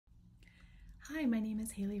Hi, my name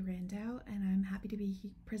is Halie Rando, and I'm happy to be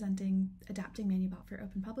presenting Adapting Manubot for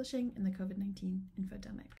Open Publishing in the COVID-19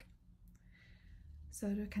 Infodemic.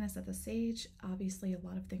 So to kind of set the stage, obviously a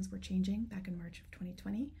lot of things were changing back in March of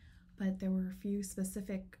 2020, but there were a few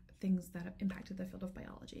specific things that impacted the field of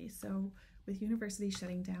biology. So with universities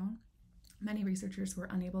shutting down, many researchers were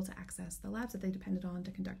unable to access the labs that they depended on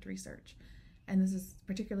to conduct research. And this is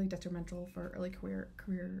particularly detrimental for early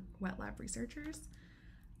career wet lab researchers.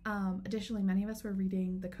 Additionally, many of us were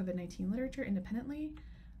reading the COVID-19 literature independently,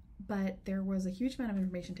 but there was a huge amount of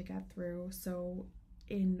information to get through. So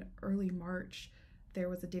in early March, there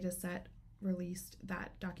was a data set released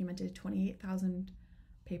that documented 28,000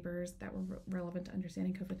 papers that were relevant to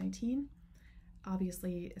understanding COVID-19.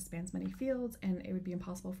 Obviously, it spans many fields, and it would be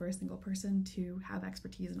impossible for a single person to have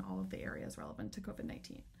expertise in all of the areas relevant to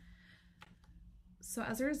COVID-19. So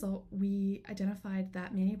as a result, we identified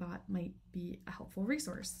that Manubot might be a helpful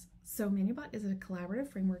resource. So Manubot is a collaborative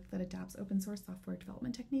framework that adapts open source software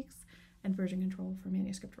development techniques and version control for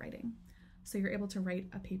manuscript writing. So you're able to write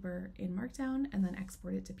a paper in Markdown and then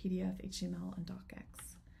export it to PDF, HTML, and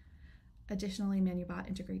DocX. Additionally, Manubot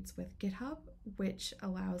integrates with GitHub, which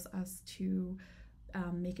allows us to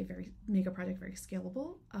make a project very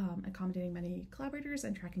scalable, accommodating many collaborators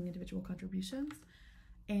and tracking individual contributions.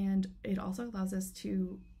 And it also allows us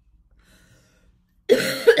to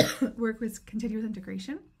work with continuous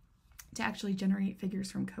integration to actually generate figures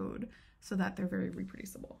from code so that they're very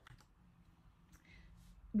reproducible.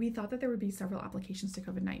 We thought that there would be several applications to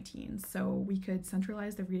COVID-19, so we could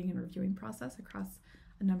centralize the reading and reviewing process across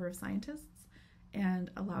a number of scientists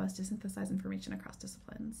and allow us to synthesize information across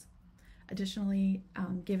disciplines. Additionally,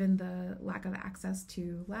 given the lack of access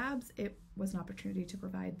to labs, it was an opportunity to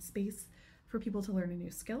provide space for people to learn a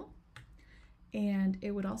new skill. And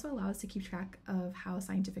it would also allow us to keep track of how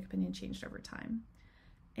scientific opinion changed over time.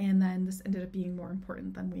 And then this ended up being more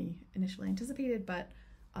important than we initially anticipated, but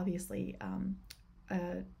obviously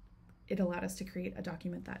it allowed us to create a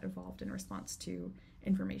document that evolved in response to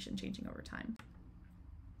information changing over time.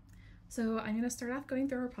 So I'm going to start off going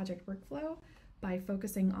through our project workflow by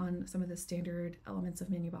focusing on some of the standard elements of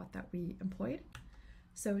Manubot that we employed.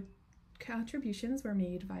 So contributions were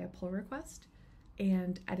made via pull request,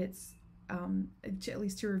 and edits, at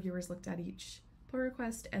least 2 reviewers looked at each pull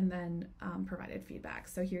request and then provided feedback.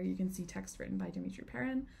 So here you can see text written by Dimitri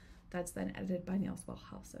Perrin that's then edited by Niels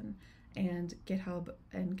Wilhelmsen, and GitHub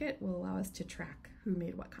and Git will allow us to track who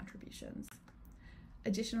made what contributions.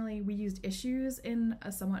 Additionally, we used issues in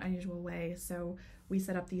a somewhat unusual way. So we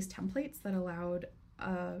set up these templates that allowed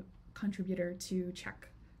a contributor to check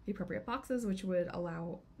the appropriate boxes, which would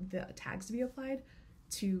allow the tags to be applied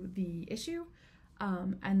to the issue.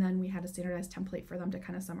 And then we had a standardized template for them to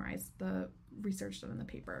kind of summarize the research done in the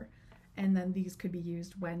paper. And then these could be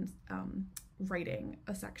used when writing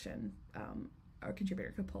a section. A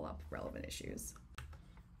contributor could pull up relevant issues.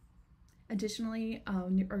 Additionally,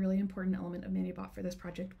 a really important element of Manubot for this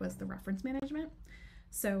project was the reference management.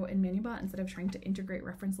 So in Manubot, instead of trying to integrate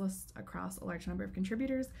reference lists across a large number of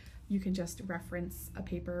contributors, you can just reference a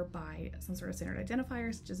paper by some sort of standard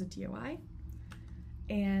identifier, such as a DOI.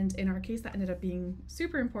 And in our case, that ended up being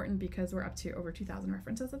super important because we're up to over 2,000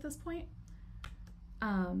 references at this point.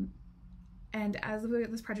 And as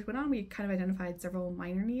this project went on, we kind of identified several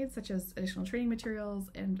minor needs, such as additional training materials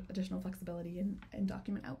and additional flexibility in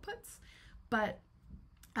document outputs. But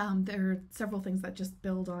there are several things that just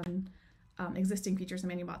build on existing features in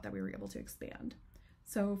Manubot that we were able to expand.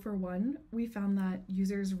 So for one, we found that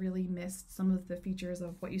users really missed some of the features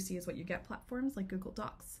of what you see is what you get platforms like Google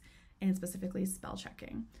Docs, and specifically spell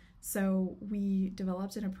checking. So we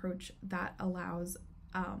developed an approach that allows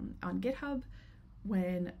on GitHub,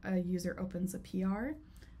 when a user opens a PR,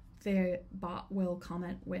 the bot will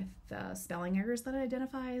comment with the spelling errors that it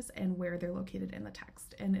identifies and where they're located in the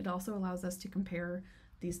text. And it also allows us to compare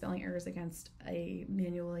these spelling errors against a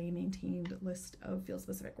manually maintained list of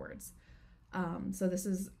field-specific words. So this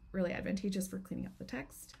is really advantageous for cleaning up the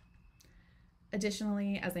text.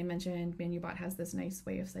 Additionally, as I mentioned, Manubot has this nice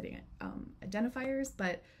way of citing identifiers,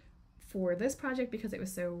 but for this project, because it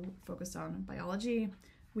was so focused on biology,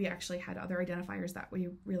 we actually had other identifiers that we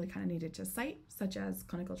really kind of needed to cite, such as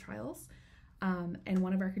clinical trials. And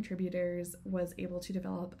one of our contributors was able to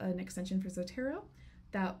develop an extension for Zotero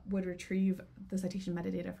that would retrieve the citation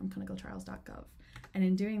metadata from clinicaltrials.gov. And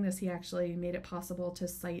in doing this, he actually made it possible to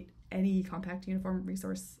cite any compact uniform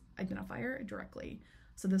resource identifier directly.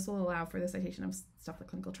 So this will allow for the citation of stuff like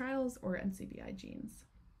clinical trials or NCBI genes.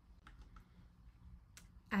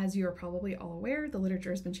 As you are probably all aware, the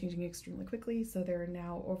literature has been changing extremely quickly, so there are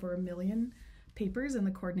now over 1 million papers in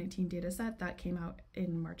the COVID-19 dataset that came out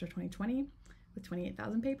in March of 2020. with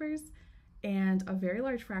 28,000 papers, and a very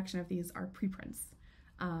large fraction of these are preprints.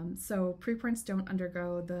 So preprints don't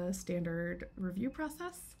undergo the standard review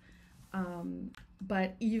process,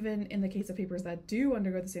 but even in the case of papers that do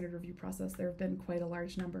undergo the standard review process, there have been quite a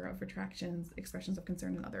large number of retractions, expressions of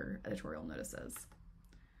concern, and other editorial notices.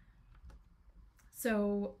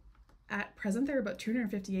 So at present, there are about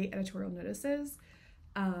 258 editorial notices,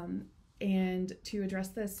 and to address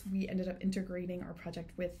this, we ended up integrating our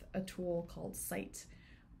project with a tool called Cite.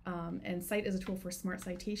 And Cite is a tool for smart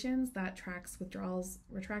citations that tracks withdrawals,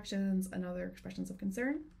 retractions, and other expressions of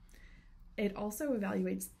concern. It also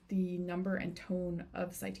evaluates the number and tone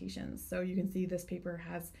of citations. So you can see this paper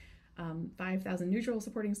has 5,000 neutral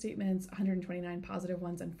supporting statements, 129 positive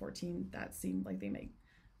ones, and 14 that seem like they may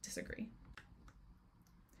disagree.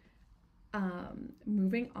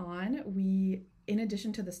 Moving on, in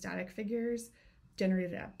addition to the static figures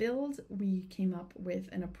generated at build, we came up with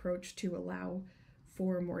an approach to allow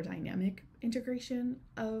for more dynamic integration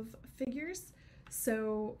of figures.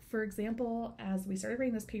 So, for example, as we started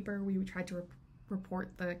writing this paper, we tried to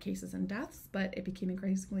report the cases and deaths, but it became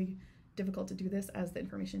increasingly difficult to do this as the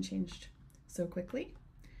information changed so quickly.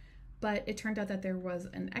 But it turned out that there was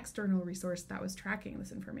an external resource that was tracking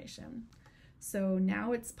this information. So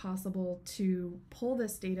now it's possible to pull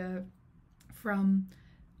this data from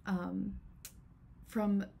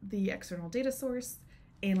the external data source,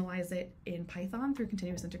 analyze it in Python through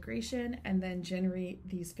continuous integration, and then generate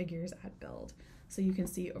these figures at build. So you can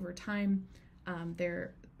see over time,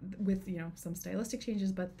 they're with some stylistic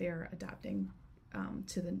changes, but they're adapting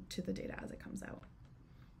to the data as it comes out.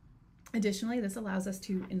 Additionally, this allows us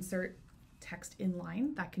to insert text in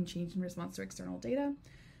line that can change in response to external data.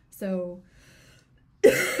 So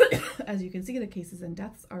as you can see, the cases and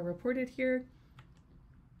deaths are reported here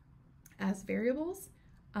as variables,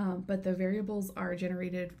 but the variables are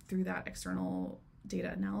generated through that external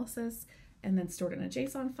data analysis and then stored in a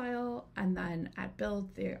JSON file, and then at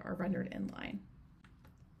build they are rendered in line.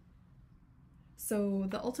 So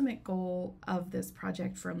the ultimate goal of this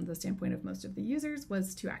project from the standpoint of most of the users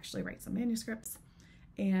was to actually write some manuscripts,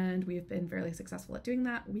 and we've been fairly successful at doing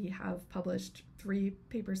that. We have published 3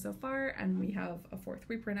 papers so far, and we have a 4th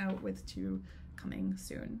reprint out with 2 coming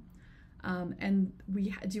soon. And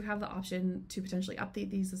we do have the option to potentially update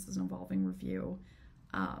these. This is an evolving review,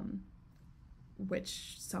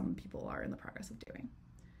 which some people are in the progress of doing.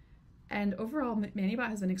 And overall, Manubot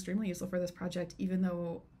has been extremely useful for this project, even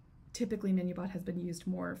though typically Manubot has been used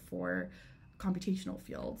more for computational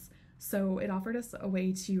fields. So it offered us a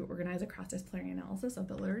way to organize a cross-disciplinary analysis of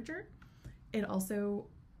the literature. It also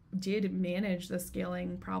did manage the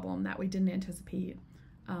scaling problem that we didn't anticipate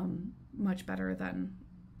much better than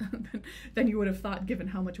you would have thought, given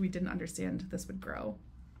how much we didn't understand this would grow.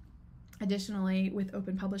 Additionally, with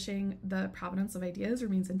open publishing, the provenance of ideas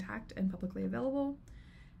remains intact and publicly available,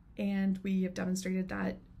 and we have demonstrated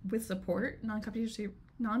that with support,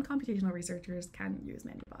 non-computational researchers can use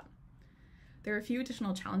Manubot. There are a few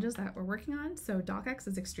additional challenges that we're working on. So docx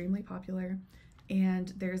is extremely popular,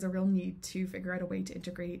 and there's a real need to figure out a way to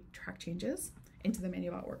integrate track changes into the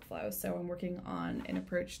Manubot workflow. So I'm working on an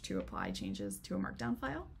approach to apply changes to a markdown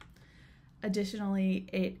file. Additionally,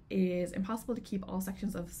 it is impossible to keep all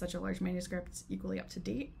sections of such a large manuscript equally up to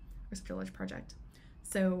date for such a large project.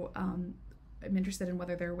 So I'm interested in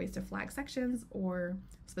whether there are ways to flag sections or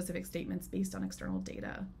specific statements based on external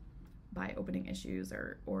data by opening issues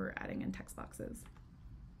or adding in text boxes.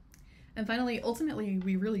 And finally, ultimately,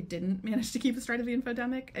 we really didn't manage to keep the stride of the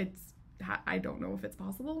infodemic. I don't know if it's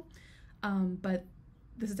possible, but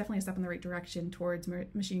this is definitely a step in the right direction towards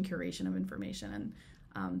machine curation of information,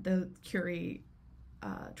 and the Curie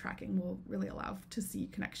tracking will really allow to see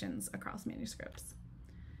connections across manuscripts.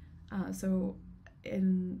 So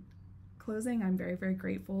in closing, I'm very, very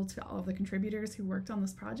grateful to all of the contributors who worked on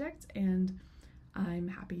this project, and I'm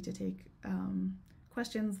happy to take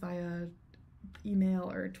questions via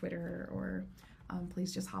email or Twitter, or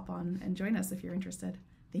please just hop on and join us if you're interested.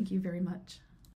 Thank you very much.